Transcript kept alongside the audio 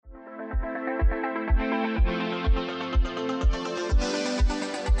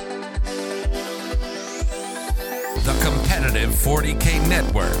The competitive 40K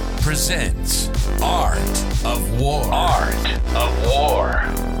network presents Art of War. Art of War.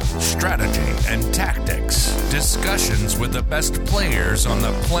 Strategy and tactics. Discussions with the best players on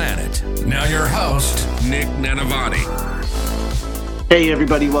the planet. Now your host, Nick Nanavati. Hey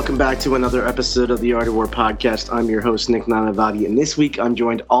everybody, welcome back to another episode of the Art of War podcast. I'm your host, Nick Nanavati, and this week I'm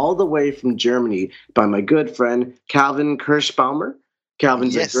joined all the way from Germany by my good friend, Kalvin Kirchbaumer.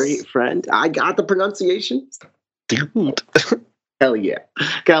 Kalvin's a great friend. I got the pronunciation. Dude. Hell yeah.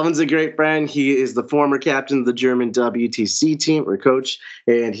 Kalvin's a great friend. He is the former captain of the German WTC team, or coach,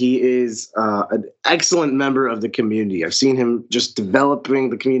 and he is an excellent member of the community. I've seen him just developing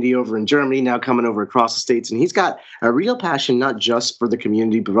the community over in Germany, now coming over across the States, and he's got a real passion not just for the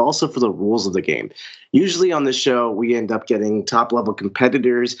community, but also for the rules of the game. Usually on this show, we end up getting top-level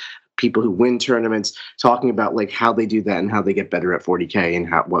competitors, people who win tournaments, talking about like how they do that and how they get better at 40K and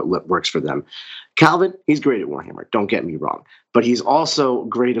what works for them. Kalvin, he's great at Warhammer, don't get me wrong, but he's also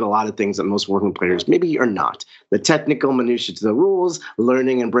great at a lot of things that most Warhammer players maybe are not. The technical minutiae to the rules,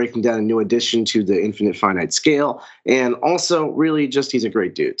 learning and breaking down a new addition to the infinite finite scale, and also really just he's a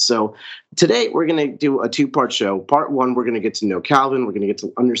great dude. So today we're going to do a two-part show. Part one, we're going to get to know Kalvin. We're going to get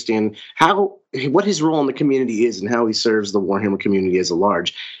to understand what his role in the community is and how he serves the Warhammer community as a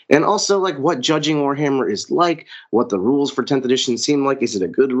large. And also like what judging Warhammer is like, what the rules for 10th edition seem like. Is it a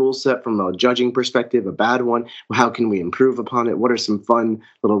good rule set from a judging perspective, a bad one? How can we improve upon it? What are some fun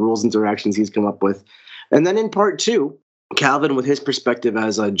little rules interactions he's come up with? And then in part two, Kalvin with his perspective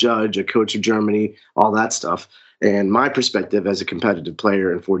as a judge, a coach of Germany, all that stuff, and my perspective as a competitive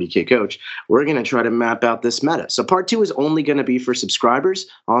player and 40K coach, we're going to try to map out this meta. So part two is only going to be for subscribers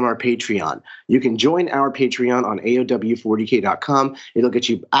on our Patreon. You can join our Patreon on AoW40K.com. It'll get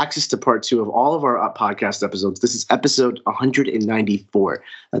you access to part two of all of our podcast episodes. This is episode 194.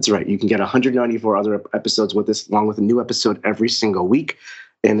 That's right. You can get 194 other episodes with this, along with a new episode every single week.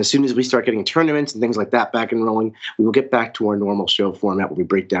 And as soon as we start getting tournaments and things like that back and rolling, we will get back to our normal show format where we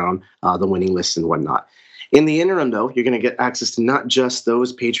break down the winning lists and whatnot. In the interim, though, you're going to get access to not just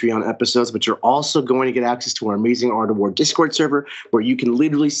those Patreon episodes, but you're also going to get access to our amazing Art of War Discord server, where you can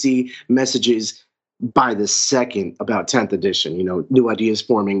literally see messages by the second about 10th edition. You know, new ideas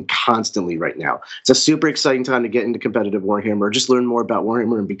forming constantly right now. It's a super exciting time to get into competitive Warhammer, or just learn more about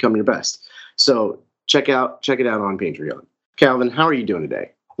Warhammer and become your best. So check it out on Patreon. Kalvin, how are you doing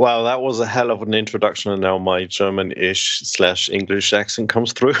today? Wow, that was a hell of an introduction, and now my German-ish/English accent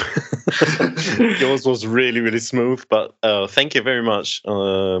comes through. Yours was really, really smooth, but thank you very much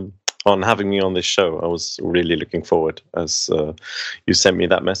on having me on this show. I was really looking forward as you sent me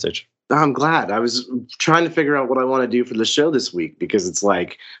that message. I'm glad. I was trying to figure out what I want to do for the show this week, because it's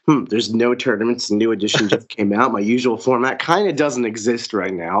like, there's no tournaments. A new edition just came out. My usual format kind of doesn't exist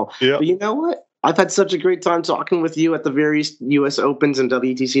right now. Yeah. But you know what? I've had such a great time talking with you at the various U.S. Opens and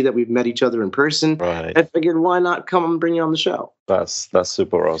WTC that we've met each other in person. Right. I figured, why not come and bring you on the show? That's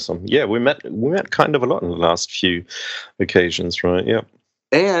super awesome. Yeah, we met kind of a lot in the last few occasions, right? Yeah.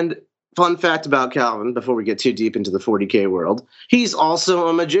 And fun fact about Kalvin, before we get too deep into the 40K world, he's also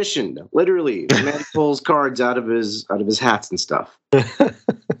a magician. Literally, the man pulls cards out of his hats and stuff.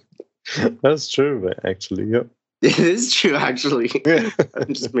 That's true, actually. Yep. It is true, actually. I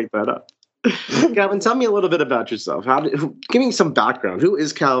didn't just make that up. Kalvin, tell me a little bit about yourself. Give me some background. Who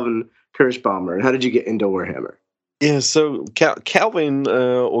is Kalvin Kirchbaumer, and how did you get into Warhammer? Yeah, so Kalvin,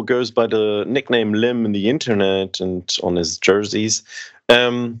 or goes by the nickname Lim in the internet and on his jerseys.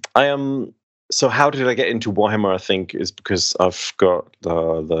 So how did I get into Warhammer? I think is because I've got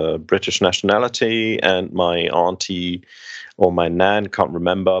the British nationality, and my auntie or my nan, can't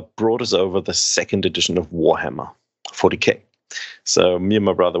remember, brought us over the second edition of Warhammer 40K. So me and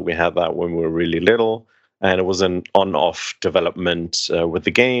my brother, we had that when we were really little, and it was an on-off development with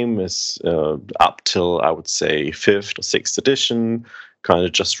the game. It's up till, I would say, 5th or 6th edition, kind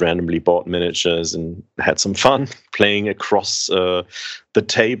of just randomly bought miniatures and had some fun playing across the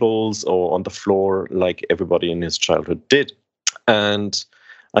tables or on the floor like everybody in his childhood did. And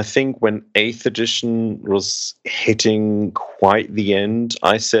I think when 8th edition was hitting quite the end,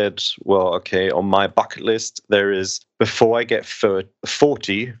 I said, well, okay, on my bucket list, there is, before I get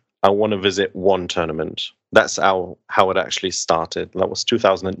 40, I want to visit one tournament. That's how it actually started. That was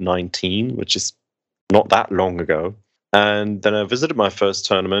 2019, which is not that long ago. And then I visited my first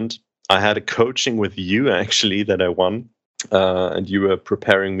tournament. I had a coaching with you, actually, that I won. And you were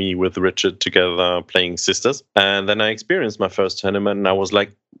preparing me with Richard together playing Sisters. And then I experienced my first tournament, and I was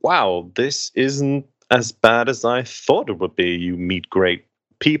like, wow, this isn't as bad as I thought it would be. You meet great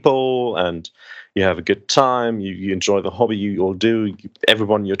people, and you have a good time. You enjoy the hobby you all do.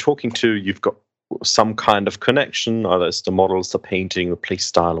 Everyone you're talking to, you've got some kind of connection, either it's the models, the painting, the play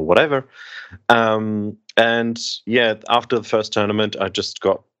style, or whatever. And yeah, after the first tournament, I just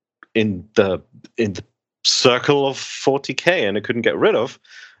got in the circle of 40K, and I couldn't get rid of.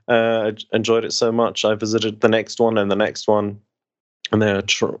 I enjoyed it so much. I visited the next one and the next one, and then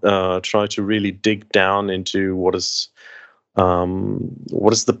I try to really dig down into what is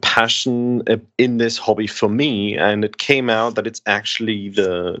the passion in this hobby for me. And it came out that it's actually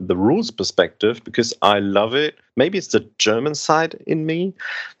the rules perspective, because I love it. Maybe it's the German side in me,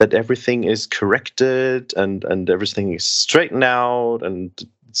 that everything is corrected and everything is straightened out and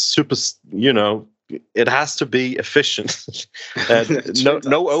super, it has to be efficient.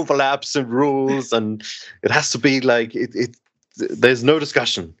 No overlaps in rules, and it has to be like it. There's no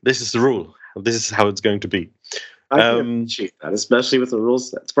discussion. This is the rule. This is how it's going to be. I can appreciate that, especially with the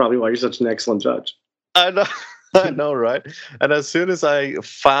rules. That's probably why you're such an excellent judge. I know, right? And as soon as I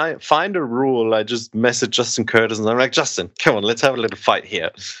find a rule, I just message Justin Curtis, and I'm like, Justin, come on, let's have a little fight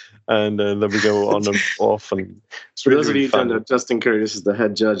here. And then we go on and off. And for those of you who don't know, Justin Curtis is the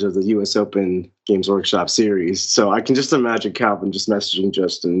head judge of the U.S. Open Games Workshop Series. So I can just imagine Kalvin just messaging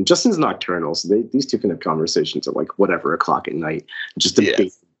Justin. Justin's nocturnal, so these two can have conversations at like whatever o'clock at night, just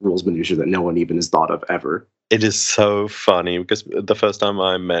debate rules minutiae that no one even has thought of ever. It is so funny, because the first time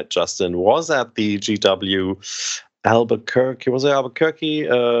I met Justin was at the GW Albuquerque. Was it Albuquerque?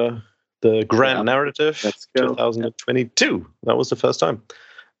 The Grand Narrative 2022. That was the first time.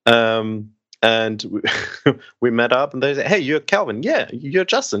 And we met up, and they said, "Hey, you're Kalvin." "Yeah." "You're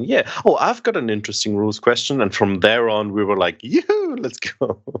Justin." "Yeah." "Oh, I've got an interesting rules question." And from there on, we were like, "Yoo, let's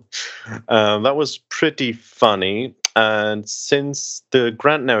go." That was pretty funny. And since the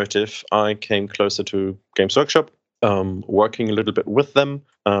Grand Narrative, I came closer to Games Workshop, working a little bit with them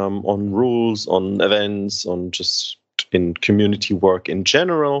on rules, on events, on just in community work in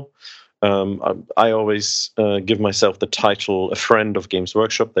general. I always give myself the title a friend of Games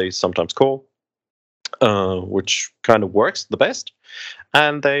Workshop, they sometimes call, which kind of works the best.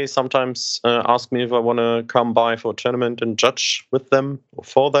 And they sometimes ask me if I want to come by for a tournament and judge with them or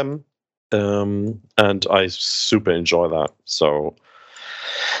for them. And I super enjoy that. So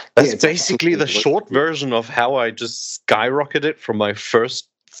that's basically the short version of how I just skyrocketed from my first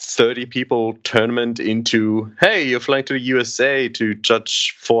 30 people tournament into, hey, you're flying to the USA to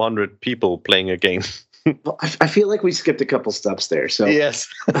judge 400 people playing a game. Well, I feel like we skipped a couple steps there. So yes,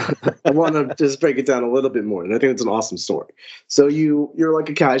 I want to just break it down a little bit more. And I think it's an awesome story. So you're like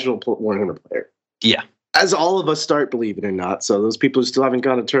a casual Warhammer player. Yeah. As all of us start, believe it or not. So those people who still haven't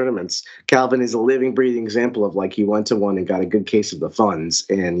gone to tournaments, Kalvin is a living, breathing example of like he went to one and got a good case of the funds,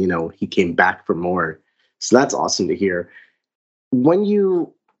 and he came back for more. So that's awesome to hear.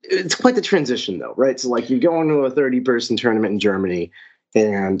 It's quite the transition though, right? So like you go into a 30-person tournament in Germany,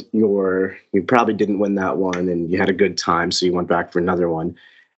 and you probably didn't win that one, and you had a good time, so you went back for another one.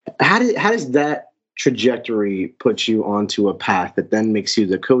 How does that trajectory put you onto a path that then makes you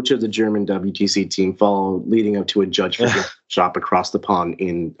the coach of the German WTC team, leading up to a judge for the shop across the pond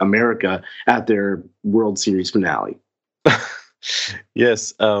in America at their World Series finale?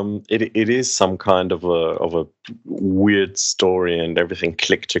 Yes, it is some kind of a weird story, and everything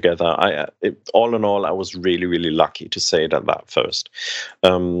clicked together. All in all, I was really, really lucky to say that first.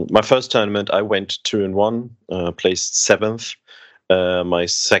 My first tournament, I went 2-1, placed 7th. My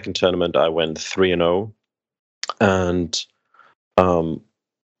second tournament, I went 3-0, and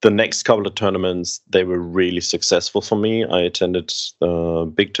the next couple of tournaments, they were really successful for me. I attended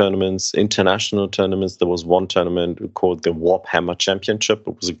big tournaments, international tournaments. There was one tournament called the Warhammer Championship.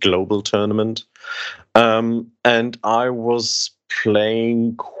 It was a global tournament, and I was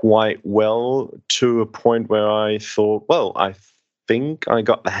playing quite well to a point where I thought, well, I think I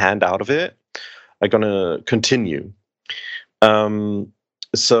got the hand out of it. I'm gonna continue.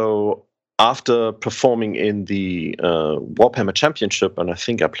 So after performing in the Warhammer Championship, and I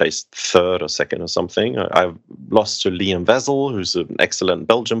think I placed 3rd or 2nd or something, I lost to Liam Wessel, who's an excellent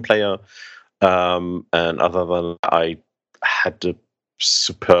Belgian player. And other than I had a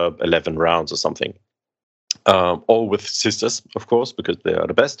superb 11 rounds or something. All with sisters, of course, because they are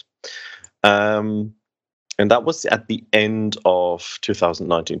the best. And that was at the end of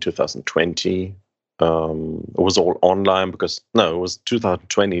 2019, 2020. It was all online it was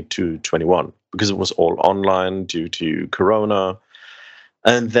 2020 to 21 because it was all online due to Corona.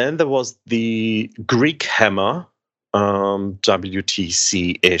 And then there was the Greek Hammer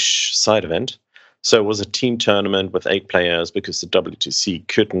WTC-ish side event. So it was a team tournament with 8 players because the WTC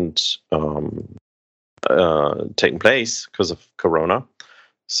couldn't take place because of Corona.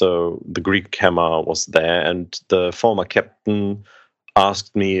 So the Greek Hammer was there, and the former captain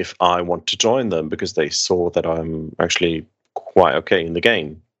asked me if I want to join them because they saw that I'm actually quite okay in the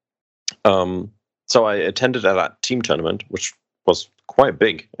game. So I attended that team tournament, which was quite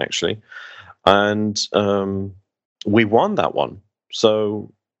big actually, and we won that one.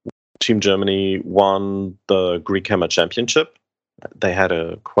 So Team Germany won the Greek Hammer Championship. They had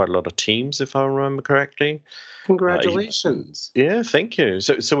quite a lot of teams, if I remember correctly. Congratulations! Yeah, thank you.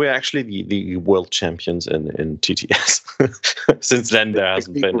 So we're actually the world champions in TTS. Since then, there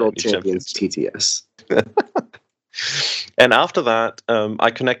hasn't been world any champions champions. TTS. And after that, I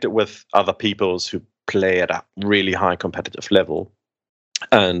connected with other peoples who play at a really high competitive level,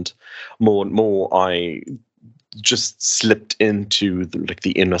 and more, I just slipped into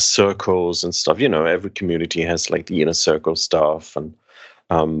the inner circles and stuff. Every community has like the inner circle stuff, and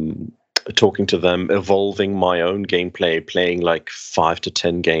talking to them, evolving my own gameplay, playing like 5 to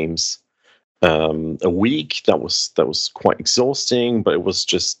 10 games a week. That was quite exhausting, but it was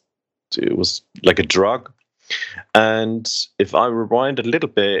like a drug. And if I rewind a little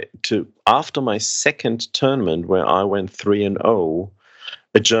bit to after my second tournament, where I went 3-0,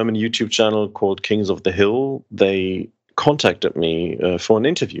 a German YouTube channel called Kings of the Hill, they contacted me for an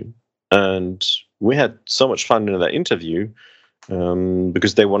interview. And we had so much fun in that interview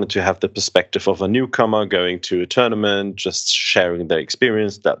because they wanted to have the perspective of a newcomer going to a tournament, just sharing their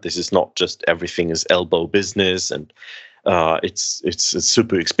experience, that this is not just everything is elbow business, and it's a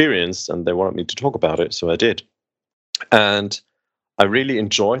super experience, and they wanted me to talk about it. So I did. And I really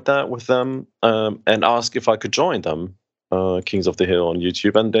enjoyed that with them, and asked if I could join them. Kings of the Hill on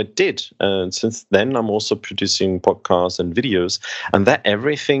YouTube, and I did. And since then, I'm also producing podcasts and videos, and that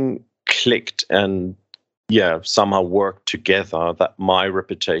everything clicked and somehow worked together, that my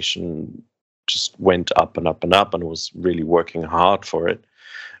reputation just went up and up and up, and was really working hard for it.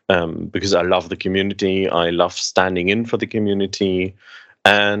 Because I love the community, I love standing in for the community.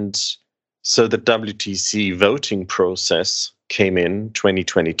 And so the WTC voting process came in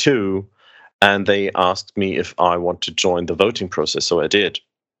 2022, and they asked me if I want to join the voting process, so I did.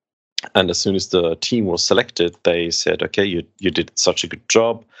 And as soon as the team was selected, they said, okay, you did such a good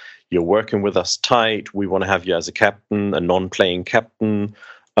job, you're working with us tight, we want to have you as a captain, a non-playing captain,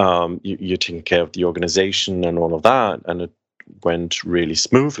 you're taking care of the organization and all of that, and it went really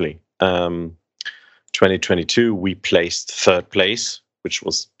smoothly. 2022, we placed third place, which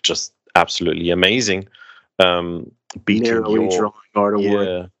was just absolutely amazing. Beating your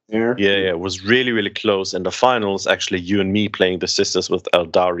it was really, really close. In the finals, actually, you and me playing the sisters with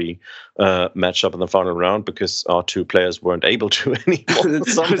Eldari match up in the final round, because our two players weren't able to anymore.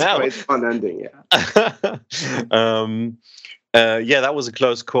 Somehow. Quite fun ending, that was a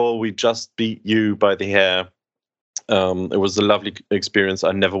close call. We just beat you by the hair. It was a lovely experience.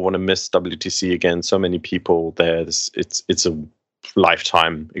 I never want to miss WTC again. So many people there. It's a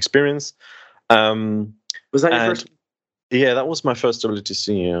lifetime experience. Was that your first? Yeah, that was my first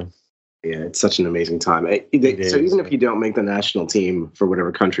WTC. Yeah, it's such an amazing time. So even if you don't make the national team for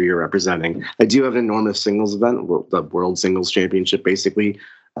whatever country you're representing, I do have an enormous singles event, the World Singles Championship, basically.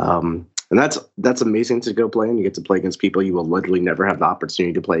 And that's amazing to go play, and you get to play against people you will literally never have the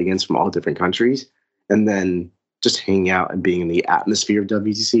opportunity to play against from all different countries. And then just hanging out and being in the atmosphere of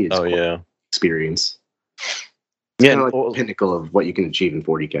WTC is experience. Yeah, kind of like the pinnacle of what you can achieve in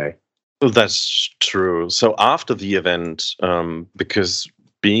 40K. That's true. So after the event, because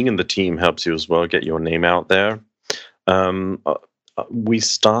being in the team helps you as well get your name out there, we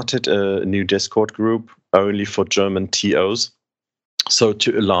started a new Discord group only for German TOs. So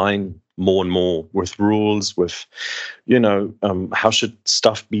to align more and more with rules, with, how should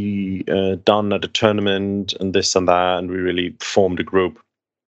stuff be done at a tournament and this and that. And we really formed a group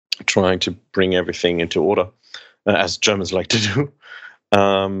trying to bring everything into order, as Germans like to do.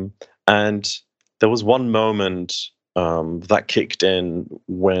 And there was one moment that kicked in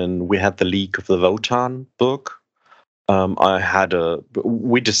when we had the leak of the Wotan book.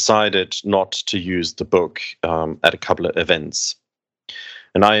 We decided not to use the book at a couple of events.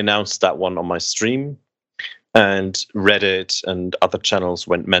 And I announced that one on my stream, and Reddit and other channels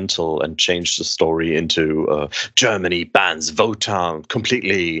went mental and changed the story into Germany bans Wotan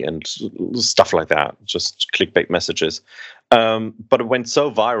completely and stuff like that, just clickbait messages. But it went so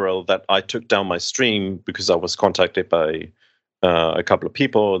viral that I took down my stream because I was contacted by a couple of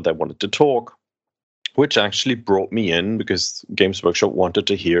people that wanted to talk, which actually brought me in because Games Workshop wanted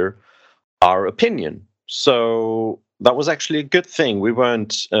to hear our opinion. So that was actually a good thing. We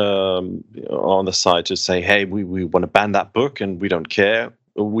weren't on the side to say, hey, we want to ban that book and we don't care.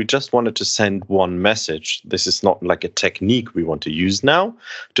 We just wanted to send one message. This is not like a technique we want to use now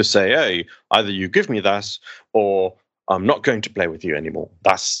to say, hey, either you give me that or I'm not going to play with you anymore.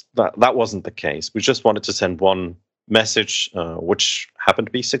 That wasn't the case. We just wanted to send one message, which happened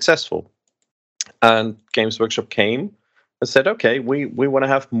to be successful. And Games Workshop came and said, okay, we want to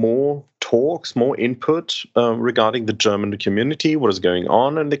have more talks, more input regarding the German community, what is going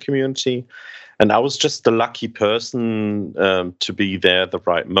on in the community. And I was just the lucky person to be there at the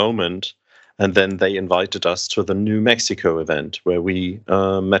right moment. And then they invited us to the New Mexico event where we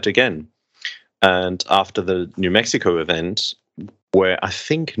met again. And after the New Mexico event, where I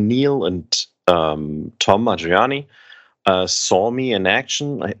think Neil and Tom Adriani saw me in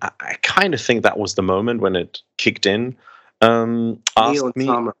action, I kind of think that was the moment when it kicked in. Neil and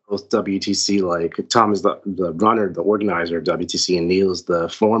Tom are both WTC. Like, Tom is the runner, the organizer of WTC, and Neil is the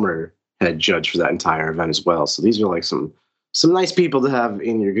former head judge for that entire event as well. So these are like some nice people to have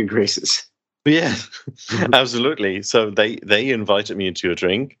in your good graces. Yeah, absolutely. So they invited me into a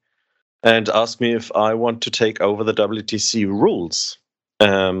drink and asked me if I want to take over the WTC rules,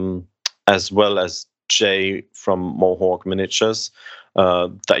 as well as Jay from Mohawk Miniatures,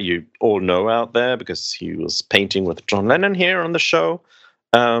 that you all know out there because he was painting with John Lennon here on the show.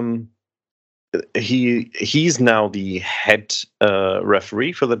 He's now the head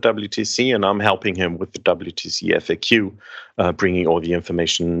referee for the WTC, and I'm helping him with the WTC FAQ, bringing all the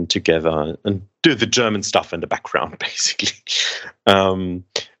information together and do the German stuff in the background, basically.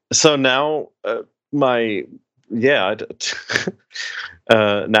 So now now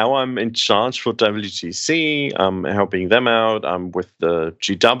I'm in charge for WTC. I'm helping them out. I'm with the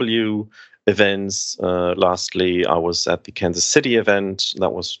GW events. Lastly, I was at the Kansas City event.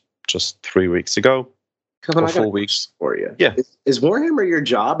 That was just 3 weeks ago. Kalvin, or I 4 got weeks. For you. Yeah. Is Warhammer your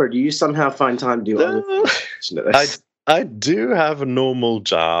job, or do you somehow find time to do other things? I do have a normal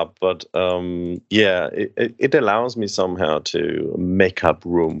job, but it allows me somehow to make up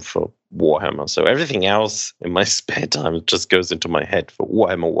room for Warhammer. So everything else in my spare time just goes into my head for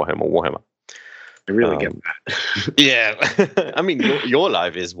Warhammer. I really get that. Yeah. I mean, your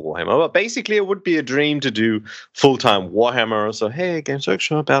life is Warhammer, but basically it would be a dream to do full-time Warhammer. So, hey, Games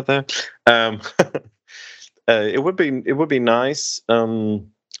Workshop out there. It would be nice.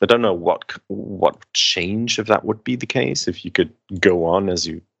 I don't know what would change if that would be the case, if you could go on as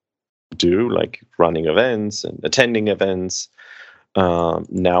you do, like running events and attending events.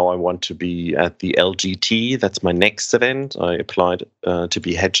 Now I want to be at the LGT. That's my next event. I applied to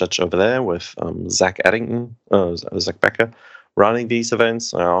be head judge over there with Zach Becker, running these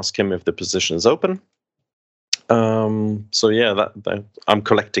events. I asked him if the position is open. So yeah, that I'm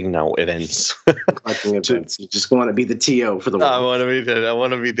collecting now events. Collecting events. You just want to be the TO for the world. I want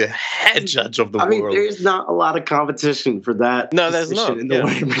to be the head judge of the world. I mean, there's not a lot of competition for that. No, there's not in the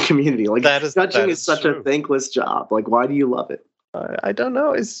Warhammer community. Like, judging is such a thankless job. Like, why do you love it? I don't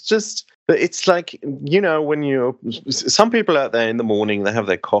know. It's like, when some people out there in the morning, they have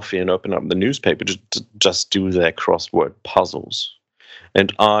their coffee and open up the newspaper to just do their crossword puzzles.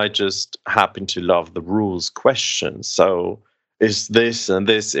 And I just happen to love the rules question. So is this and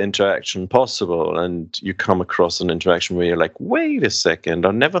this interaction possible? And you come across an interaction where you're like, wait a second,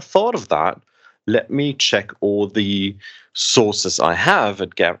 I never thought of that. Let me check all the sources I have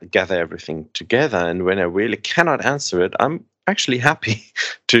and gather everything together. And when I really cannot answer it, I'm actually happy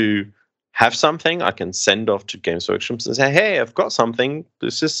to have something I can send off to Games Workshop and say, hey, I've got something.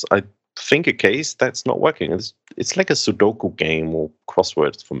 This is, I think, a case that's not working. It's like a Sudoku game or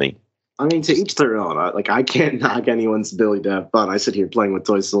crosswords for me. I mean, to each their own. I can't knock anyone's ability to have fun. I sit here playing with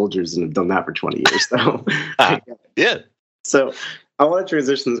toy soldiers and have done that for 20 years. So yeah. So I want to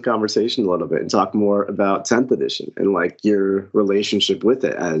transition this conversation a little bit and talk more about 10th edition and like your relationship with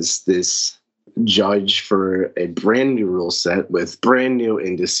it as this judge for a brand new rule set with brand new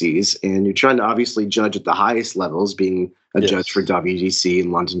indices, and you're trying to obviously judge at the highest levels, being a judge for WGC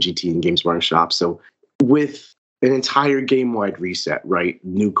and London GT and Games Workshop. So with an entire game-wide reset, right?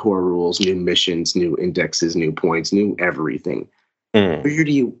 New core rules, new missions, new indexes, new points, new everything. Where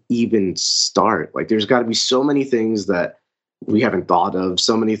do you even start? Like, there's got to be so many things that we haven't thought of,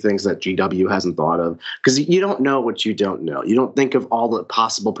 so many things that GW hasn't thought of, because you don't know what you don't know. You don't think of all the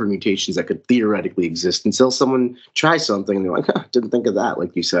possible permutations that could theoretically exist until someone tries something and they're like, didn't think of that,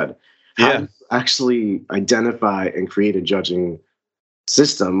 like you said. How do you actually identify and create a judging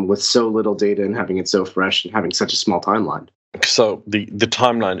system with so little data and having it so fresh and having such a small timeline? So the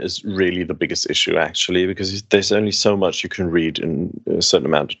timeline is really the biggest issue, actually, because there's only so much you can read in a certain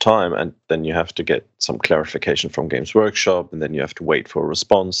amount of time, and then you have to get some clarification from Games Workshop, and then you have to wait for a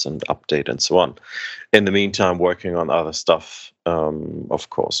response and update and so on. In the meantime, working on other stuff, of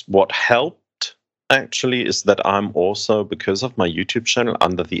course. What helped, actually, is that I'm also, because of my YouTube channel,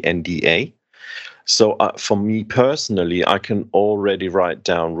 under the NDA. So for me personally, I can already write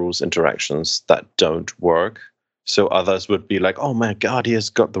down rules interactions that don't work. So others would be like, oh my God, he has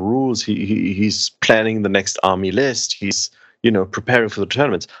got the rules. He's planning the next army list. He's, preparing for the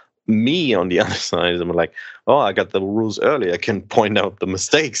tournaments. Me, on the other side, I'm like, oh, I got the rules early. I can point out the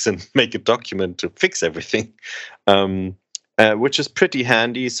mistakes and make a document to fix everything, which is pretty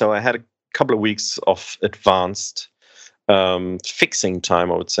handy. So I had a couple of weeks of advanced fixing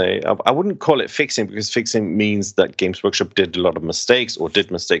time, I would say. I wouldn't call it fixing, because fixing means that Games Workshop did a lot of mistakes, or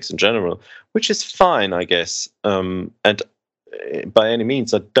did mistakes in general, which is fine, I guess. And by any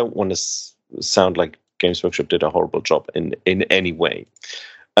means, I don't want to sound like Games Workshop did a horrible job in any way.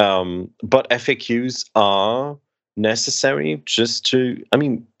 But FAQs are necessary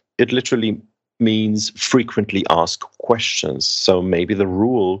it literally means frequently asked questions. So maybe the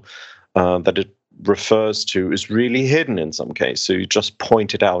rule that it refers to is really hidden in some case. So you just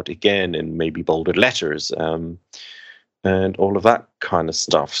point it out again in maybe bolded letters, and all of that kind of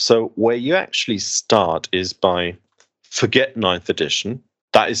stuff. So where you actually start is by forget 9th edition.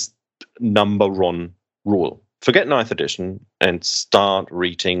 That is number one rule. Forget 9th edition and start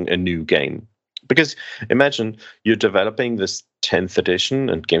reading a new game. Because imagine you're developing this 10th edition,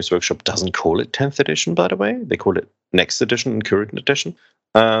 and Games Workshop doesn't call it 10th edition, by the way. They call it next edition and current edition.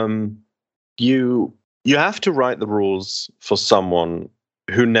 You have to write the rules for someone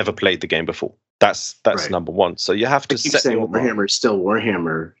who never played the game before. That's right. Number one. So you have to set saying Warhammer is still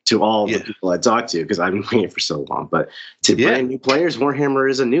Warhammer to all the people I talk to, because I've been playing it for so long. But to brand new players, Warhammer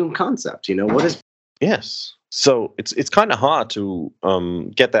is a new concept. What is? Yes. So it's kind of hard to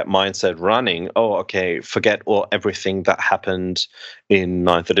get that mindset running. Oh, okay, forget everything that happened in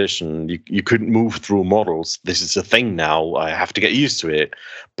 9th edition. You couldn't move through models. This is a thing now. I have to get used to it.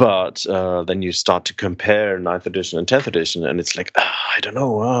 But then you start to compare 9th edition and 10th edition, and it's like, I don't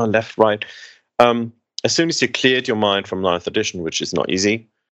know, left, right. As soon as you cleared your mind from 9th edition, which is not easy,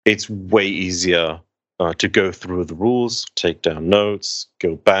 it's way easier to go through the rules, take down notes,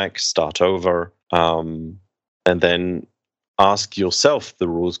 go back, start over. And then ask yourself the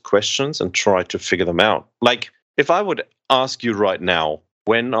rules questions and try to figure them out. Like, if I would ask you right now,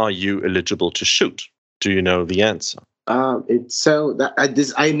 when are you eligible to shoot? Do you know the answer? I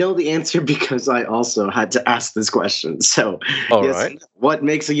know the answer because I also had to ask this question. So, right. What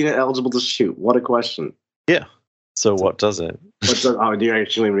makes a unit eligible to shoot? What a question. Yeah. So what does it? Do you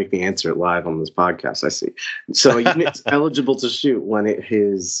actually make me answer it live on this podcast? I see. So a unit's eligible to shoot when it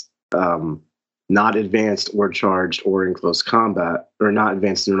is not advanced or charged or in close combat, or not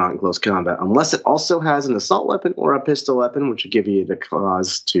advanced or not in close combat, unless it also has an assault weapon or a pistol weapon, which would give you the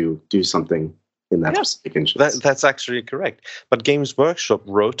cause to do something in that specific instance. That's actually correct. But Games Workshop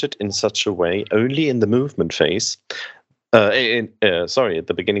wrote it in such a way, only in the movement phase. At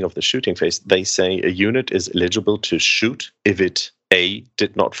the beginning of the shooting phase, they say a unit is eligible to shoot if it A,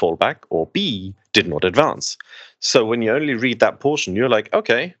 did not fall back, or B, did not advance. So when you only read that portion, you're like,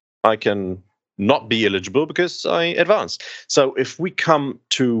 okay, I can not be eligible because I advanced. So if we come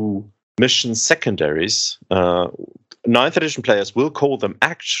to mission secondaries, 9th edition players will call them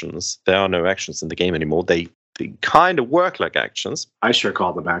actions. There are no actions in the game anymore. They kind of work like actions. I sure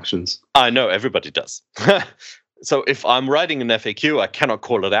call them actions. I know, everybody does. So if I'm writing an FAQ, I cannot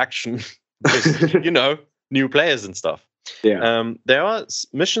call it action because, new players and stuff. Yeah. There are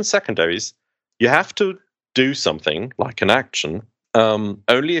mission secondaries. You have to do something like an action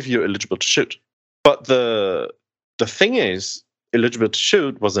only if you're eligible to shoot. But the thing is, eligible to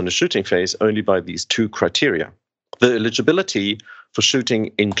shoot was in the shooting phase only by these two criteria. The eligibility for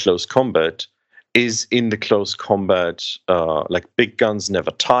shooting in close combat is in the close combat, like Big Guns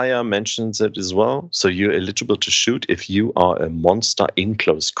Never Tire mentions it as well. So you're eligible to shoot if you are a monster in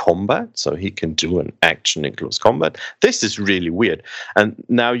close combat. So he can do an action in close combat. This is really weird. And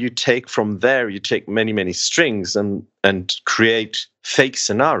now you take from there, you take many, many strings and create fake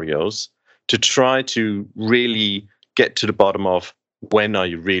scenarios to try to really get to the bottom of when are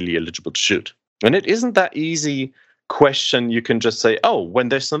you really eligible to shoot. And it isn't that easy question. You can just say, oh, when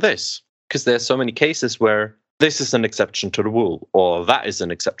this and this. Because there's so many cases where this is an exception to the rule, or that is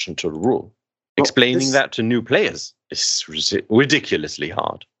an exception to the rule. Explaining that to new players is ridiculously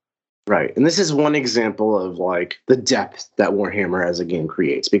hard. Right. And this is one example of like the depth that Warhammer as a game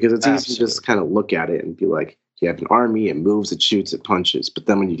creates, because it's easy to just kind of look at it and be like, you have an army, it moves, it shoots, it punches. But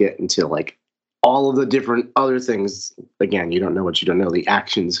then when you get into like all of the different other things, again, you don't know what you don't know, the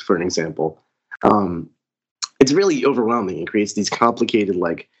actions, for an example, it's really overwhelming. It creates these complicated,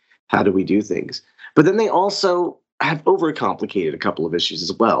 like, how do we do things? But then they also have overcomplicated a couple of issues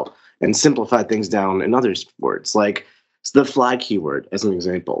as well and simplified things down in other sports. Like So the fly keyword, as an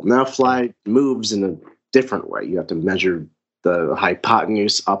example. Now fly moves in a different way. You have to measure the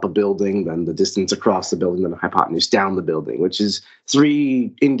hypotenuse up a building, then the distance across the building, then the hypotenuse down the building, which is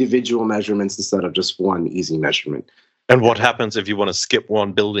 3 individual measurements instead of just one easy measurement. And what happens if you want to skip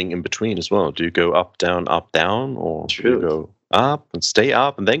one building in between as well? Do you go up, down, or do you go up and stay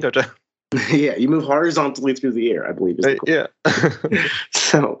up and then go down? Yeah, you move horizontally through the air, I believe. Yeah.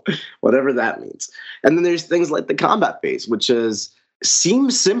 So whatever that means. And then there's things like the combat phase, which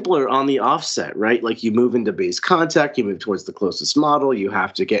seems simpler on the offset, right? Like you move into base contact, you move towards the closest model, you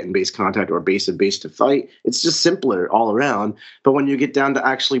have to get in base contact or base of base to fight. It's just simpler all around. But when you get down to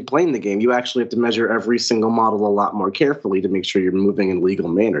actually playing the game, you actually have to measure every single model a lot more carefully to make sure you're moving in legal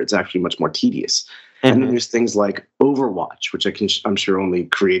manner. It's actually much more tedious. And then there's things like Overwatch, which I'm sure only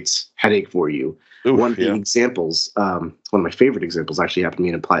creates headache for you. Oof, one of the examples, one of my favorite examples, actually happened to me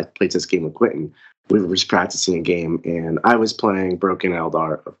in a playtest game with Quentin. We were just practicing a game, and I was playing Broken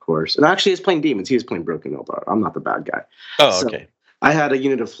Eldar, of course. And actually, he was playing Demons. He was playing Broken Eldar. I'm not the bad guy. Oh, okay. I had a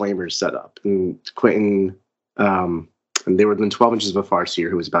unit of Flamers set up, and Quentin, and they were within 12 inches of a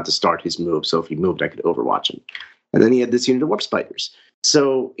Farseer who was about to start his move. So if he moved, I could Overwatch him. And then he had this unit of Warp Spiders.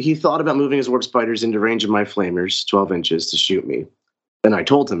 So he thought about moving his Warp Spiders into range of my Flamers, 12 inches, to shoot me. And I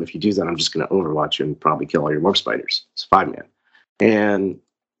told him, if you do that, I'm just going to Overwatch you and probably kill all your Warp Spiders. It's 5-man. And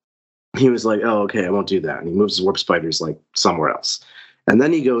he was like, oh, okay, I won't do that. And he moves his Warp Spiders like somewhere else. And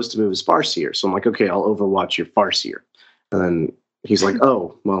then he goes to move his Farseer. So I'm like, okay, I'll Overwatch your Farseer. And then he's like,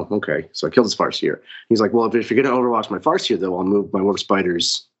 oh, well, okay. So I killed his Farseer. He's like, well, if you're going to Overwatch my Farseer, though, I'll move my Warp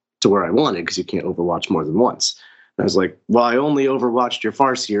Spiders to where I wanted because you can't Overwatch more than once. And I was like, well, I only Overwatched your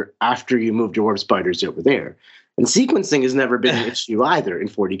Farseer after you moved your Warp Spiders over there. And sequencing has never been an issue either in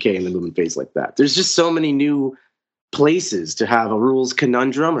 40K in the movement phase like that. There's just so many new places to have a rules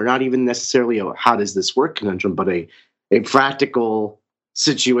conundrum, or not even necessarily a how does this work conundrum, but a practical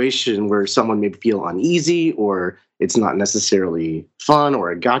situation where someone may feel uneasy, or it's not necessarily fun,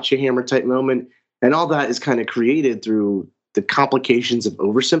 or a gotcha hammer type moment. And all that is kind of created through the complications of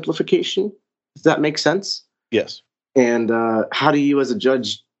oversimplification. Does that make sense? Yes. And how do you as a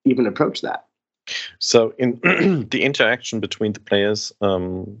judge even approach that? So in the interaction between the players,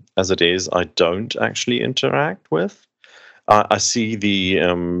 as it is, I don't actually interact with. I see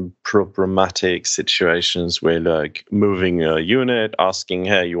the problematic situations where, like, moving a unit, asking,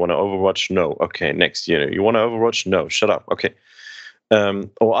 hey, you want to Overwatch? No. Okay, next unit. You want to Overwatch? No. Shut up. Okay.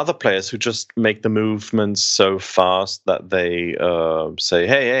 Or other players who just make the movements so fast that they say,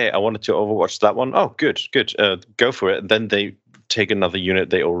 hey, I wanted to Overwatch that one. Oh, good. Go for it. And then they take another unit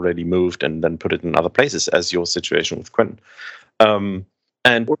they already moved and then put it in other places, as your situation with Quentin.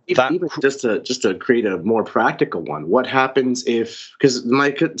 And or even just to create a more practical one, what happens if, because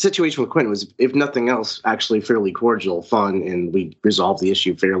my situation with Quentin was, if nothing else, actually fairly cordial, fun, and we resolved the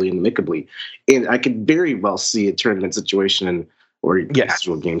issue fairly amicably. And I could very well see a tournament situation or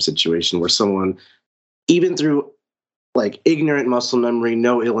actual game situation where someone, even through like ignorant muscle memory,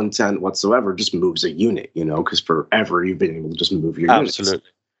 no ill intent whatsoever, just moves a unit, because forever you've been able to just move your units. Absolutely.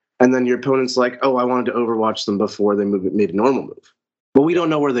 And then your opponent's like, oh, I wanted to Overwatch them before they made a normal move. But we don't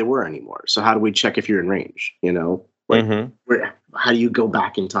know where they were anymore. So how do we check if you're in range? How do you go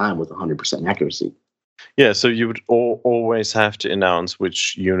back in time with 100% accuracy? Yeah, so you would always have to announce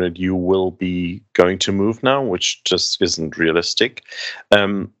which unit you will be going to move now, which just isn't realistic.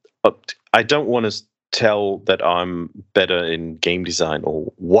 But I don't want to tell that I'm better in game design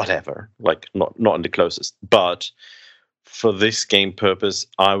or whatever, like not in the closest. But for this game purpose,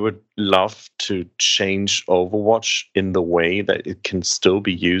 I would love to change Overwatch in the way that it can still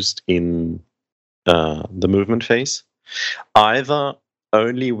be used in the movement phase. Either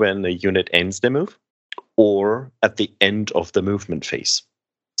only when a unit ends their move, or at the end of the movement phase.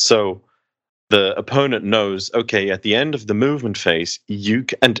 So the opponent knows, okay, at the end of the movement phase, you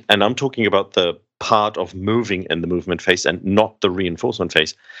can, and I'm talking about the part of moving in the movement phase and not the reinforcement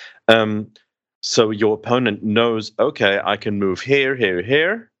phase. So your opponent knows, okay, I can move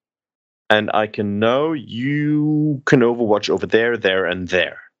here, and I can know you can Overwatch over there, and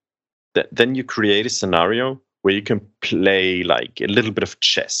there. Then you create a scenario where you can play like a little bit of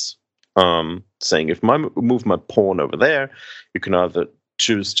chess. Saying if I move my pawn over there, you can either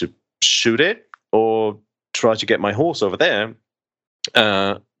choose to shoot it or try to get my horse over there.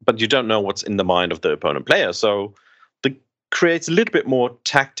 But you don't know what's in the mind of the opponent player. So it creates a little bit more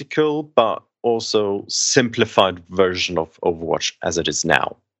tactical, but also simplified version of Overwatch as it is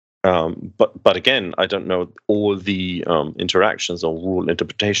now. But again, I don't know all the interactions or rule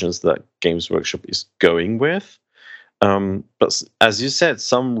interpretations that Games Workshop is going with. But as you said,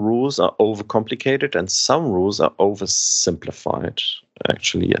 some rules are overcomplicated and some rules are oversimplified.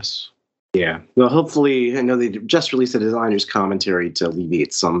 Actually, yes. Yeah. Well, hopefully, I know they just released a designer's commentary to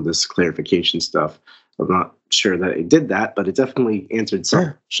alleviate some of this clarification stuff. I'm not sure that it did that, but it definitely answered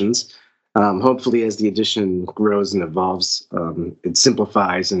some questions. Hopefully, as the edition grows and evolves, it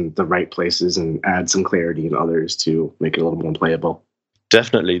simplifies in the right places and adds some clarity in others to make it a little more playable.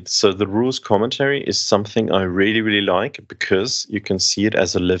 Definitely. So the rules commentary is something I really, really like because you can see it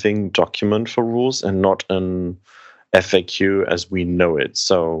as a living document for rules and not an FAQ as we know it.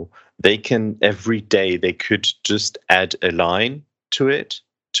 So they can, every day, they could just add a line to it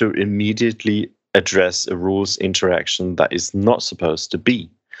to immediately address a rules interaction that is not supposed to be.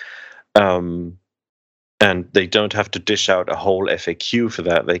 And they don't have to dish out a whole FAQ for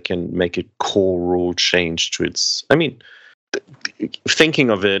that. They can make a core rule change to its... I mean, thinking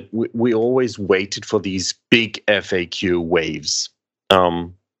of it, we always waited for these big FAQ waves.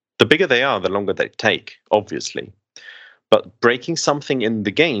 The bigger they are, the longer they take, obviously. But breaking something in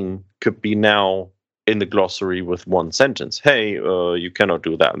the game could be now in the glossary with one sentence. Hey, you cannot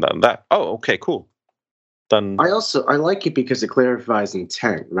do that and that and that. Oh, okay, cool. Then I like it because it clarifies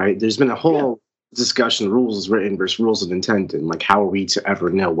intent, right? There's been a whole discussion, rules written versus rules of intent, and like how are we to ever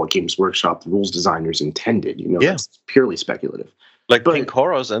know what Games Workshop, the rules designers, intended? It's purely speculative. Like pink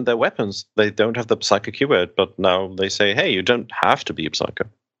horrors and their weapons, they don't have the psycho keyword, but now they say, hey, you don't have to be a psycho.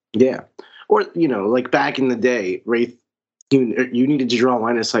 Yeah. Or, like back in the day, Wraith, you needed to draw a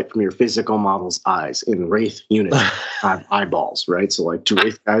line of sight from your physical model's eyes. In Wraith units have eyeballs, right? So like, do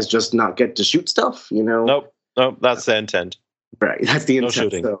Wraith guys just not get to shoot stuff, Nope, that's the intent. Right, that's the intent. No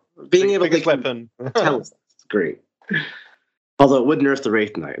shooting. So being able to weapon. tell us that's great. Although it would nerf the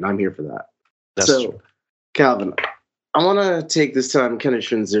Wraith Knight, and I'm here for that. That's true. Calvin, I want to take this time kind of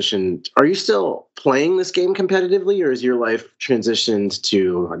transition. Are you still playing this game competitively, or has your life transitioned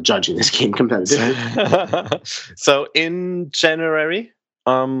to judging this game competitively? So in January,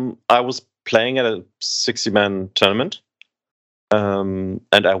 I was playing at a 60-man tournament, and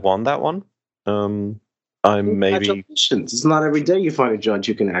I won that one. Congratulations. It's not every day you find a judge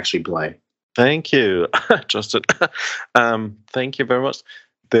who can actually play. Thank you, Justin. Thank you very much.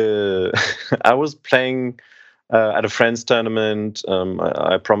 I was playing at a friend's tournament.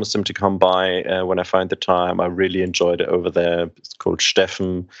 I promised him to come by when I find the time. I really enjoyed it over there. It's called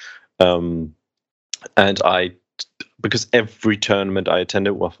Steffen. And because every tournament I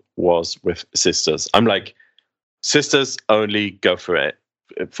attended was with sisters. I'm like, sisters only, go for it.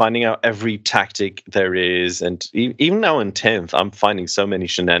 Finding out every tactic there is, and even now in 10th, I'm finding so many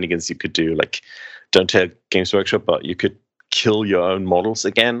shenanigans you could do. Like, don't tell Games Workshop, but you could kill your own models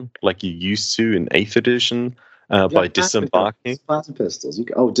again, like you used to in 8th edition, by disembarking. Plasma pistols.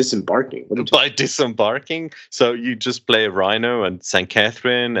 Disembarking. By disembarking. So you just play a Rhino and St.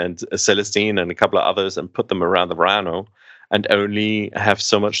 Catherine and a Celestine and a couple of others and put them around the Rhino, and only have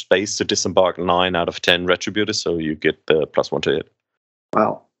so much space to disembark 9 out of 10 Retributors, so you get the +1 to hit.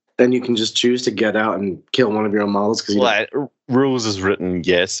 Wow. Then you can just choose to get out and kill one of your own models because rules is written,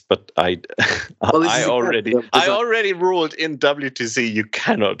 yes, but I already ruled in WTC you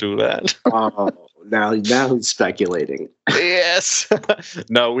cannot do that. Oh, now he's speculating. Yes.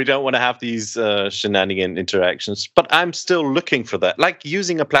 No, we don't want to have these shenanigan interactions, but I'm still looking for that. Like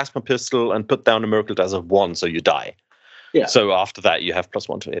using a plasma pistol and put down a Merkle does a 1, so you die. Yeah. So after that you have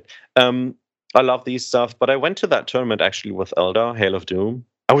 +1 to hit. I love these stuff, but I went to that tournament actually with Eldar, Hail of Doom.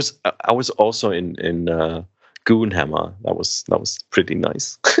 I was also in Goonhammer. That was pretty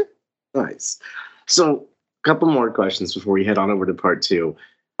nice. Nice. So, a couple more questions before we head on over to part 2.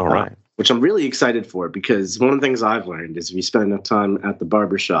 All right. Which I'm really excited for, because one of the things I've learned is if you spend enough time at the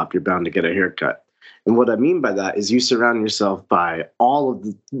barbershop, you're bound to get a haircut. And what I mean by that is you surround yourself by all of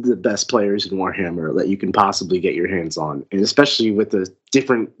the best players in Warhammer that you can possibly get your hands on. And especially with a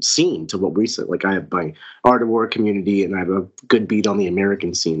different scene to what we said. Like I have my Art of War community and I have a good beat on the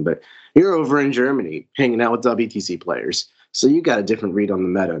American scene. But you're over in Germany hanging out with WTC players. So you got a different read on the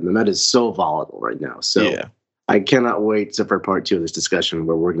meta. And the meta is so volatile right now. So yeah. I cannot wait for part 2 of this discussion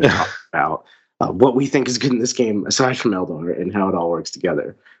where we're going to talk about what we think is good in this game aside from Eldar and how it all works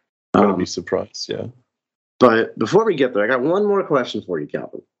together. I would be surprised, yeah. But before we get there, I got one more question for you,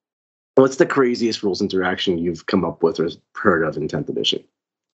 Calvin. What's the craziest rules interaction you've come up with or heard of in 10th edition?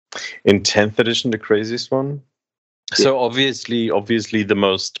 In 10th edition, the craziest one? Yeah. So obviously the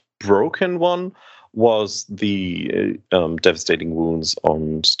most broken one was the devastating wounds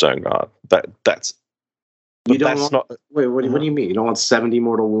on Stoneguard. Wait, what do you mean? You don't want 70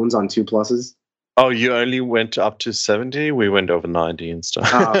 mortal wounds on 2 pluses? Oh, you only went up to 70? We went over 90 and stuff.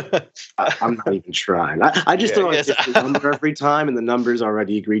 I'm not even trying. I just throw a different number every time, and the number's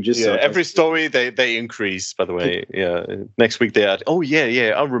already egregious. Yeah, so every story they increase, by the way. Yeah, next week they add,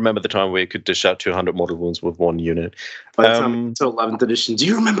 I remember the time where you could dish out 200 mortal wounds with one unit. By the time it's 11th edition, do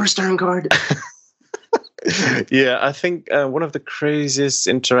you remember Stern Guard? Yeah, I think one of the craziest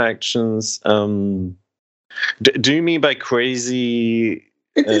interactions... do you mean by crazy...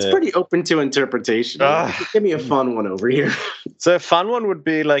 It's pretty open to interpretation. Give me a fun one over here. So a fun one would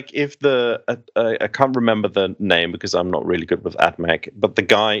be like if I can't remember the name because I'm not really good with AdMech, but the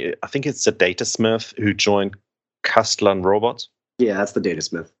guy, I think it's the Datasmith who joined Castellan Robots. Yeah, that's the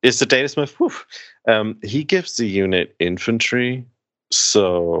Datasmith. It's the Datasmith. He gives the unit infantry,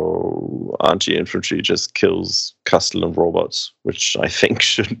 so anti-infantry just kills Castellan Robots, which I think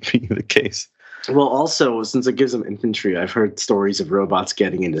shouldn't be the case. Well, also, since it gives them infantry, I've heard stories of robots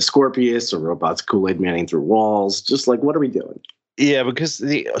getting into Scorpius or robots Kool-Aid manning through walls. Just like, what are we doing? Yeah, because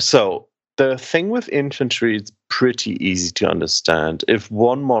the thing with infantry is pretty easy to understand. If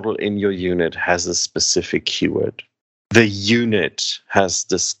one model in your unit has a specific keyword, the unit has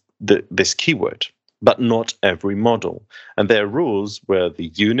this keyword, but not every model. And there are rules where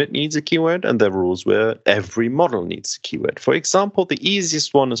the unit needs a keyword, and there are rules where every model needs a keyword. For example, the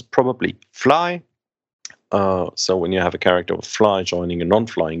easiest one is probably fly. So when you have a character with fly joining a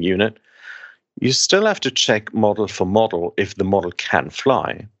non-flying unit, you still have to check model for model if the model can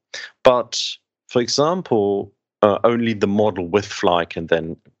fly. But, for example, only the model with fly can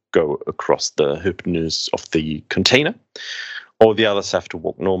then go across the hypnus of the container, or the others have to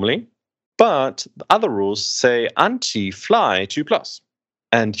walk normally. But the other rules say anti-fly 2+,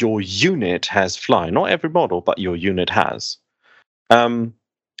 and your unit has fly. Not every model, but your unit has. And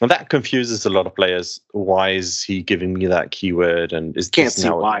that confuses a lot of players. Why is he giving me that keyword? And can't see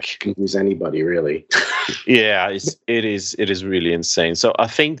why it confuse anybody, really. Yeah, it is really insane. So I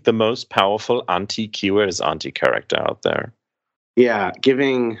think the most powerful anti-keyword is anti-character out there. Yeah,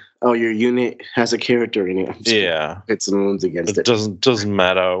 giving your unit has a character in it. Yeah, it's some wounds against it. Doesn't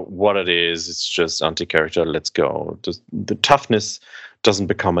matter what it is. It's just anti-character. Let's go. The toughness doesn't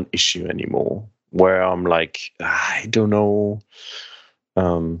become an issue anymore. Where I'm like, I don't know.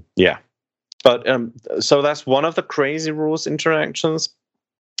 Yeah, but so that's one of the crazy rules interactions.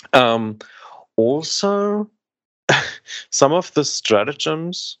 Also, some of the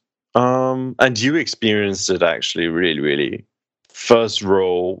stratagems. And you experienced it actually really, really. First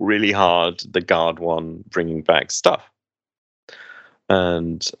row, really hard, the guard one bringing back stuff.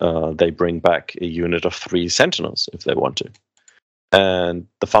 And they bring back a unit of 3 sentinels if they want to. And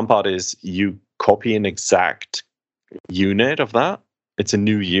the fun part is you copy an exact unit of that. It's a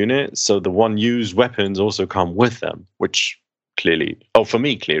new unit, so the one used weapons also come with them, which clearly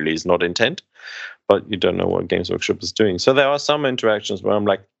is not intent, but you don't know what Games Workshop is doing. So there are some interactions where I'm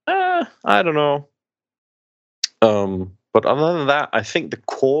like, I don't know. But other than that, I think the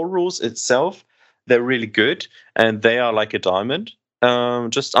core rules itself, they're really good, and they are like a diamond,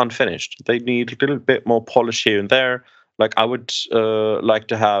 just unfinished. They need a little bit more polish here and there. Like I would like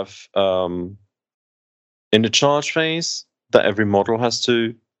to have in the charge phase that every model has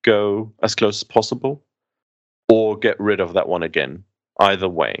to go as close as possible, or get rid of that one again. Either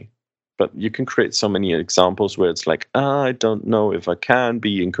way. But you can create so many examples where it's like, I don't know if I can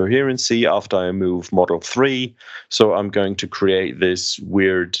be in coherency after I move model 3, so I'm going to create this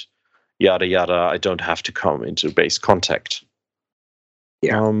weird yada yada. I don't have to come into base contact.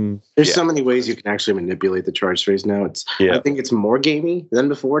 Yeah, there's so many ways you can actually manipulate the charge phase now. I think it's more gamey than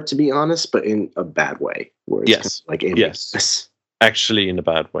before, to be honest, but in a bad way. Where it's yes. Actually, in a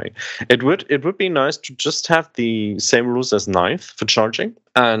bad way. It would be nice to just have the same rules as Ninth for charging,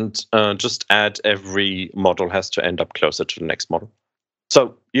 and just add every model has to end up closer to the next model.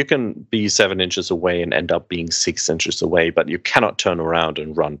 So you can be 7 inches away and end up being 6 inches away, but you cannot turn around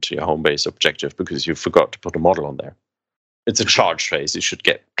and run to your home base objective because you forgot to put a model on there. It's a charge phase. You should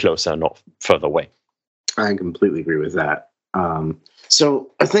get closer, not further away. I completely agree with that.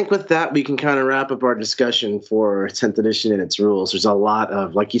 So I think with that, we can kind of wrap up our discussion for 10th edition and its rules. There's a lot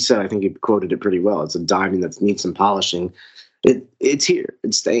of, like you said, I think you quoted it pretty well. It's a diamond that needs some polishing. It's here.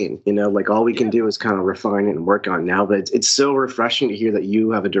 It's staying. Like all we can do is kind of refine it and work on it now. But it's so refreshing to hear that you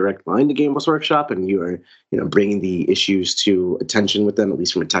have a direct line to Games Workshop and you are, bringing the issues to attention with them, at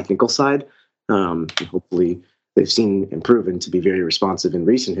least from a technical side. Hopefully they've seen and proven to be very responsive in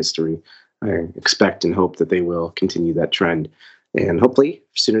recent history. I expect and hope that they will continue that trend. And hopefully,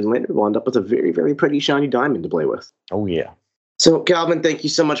 sooner than later, we'll end up with a very, very pretty shiny diamond to play with. Oh, yeah. So, Kalvin, thank you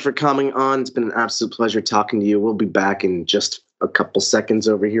so much for coming on. It's been an absolute pleasure talking to you. We'll be back in just a couple seconds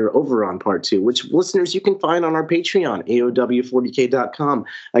over here over on part 2, which listeners you can find on our Patreon, AoW40k.com.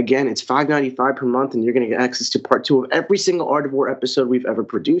 Again, it's $5.95 per month, and you're going to get access to part 2 of every single Art of War episode we've ever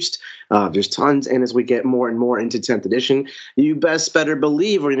produced. There's tons, and as we get more and more into 10th edition, you better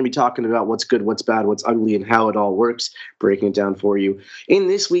believe we're going to be talking about what's good, what's bad, what's ugly, and how it all works, breaking it down for you. In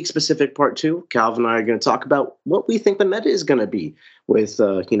this week's specific part 2, Calvin and I are going to talk about what we think the meta is going to be with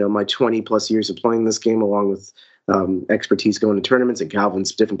my 20 plus years of playing this game, along with expertise going to tournaments and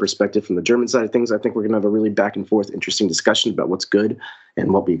Calvin's different perspective from the German side of things. I think we're going to have a really back and forth interesting discussion about what's good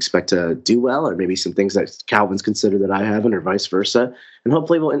and what we expect to do well, or maybe some things that Calvin's considered that I haven't, or vice versa. And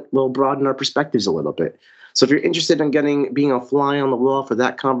hopefully we'll broaden our perspectives a little bit. So if you're interested in being a fly on the wall for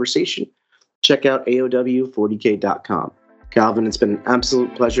that conversation, check out AoW40k.com. Calvin, it's been an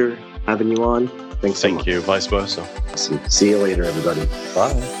absolute pleasure having you on. Thanks so much. Thank you. Vice versa. See you later, everybody.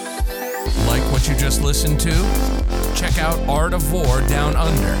 Bye. Like what you just listened to? Check out Art of War Down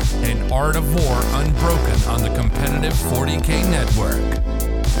Under and Art of War Unbroken on the competitive 40K network.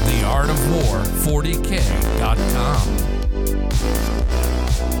 The Art of War 40k.com.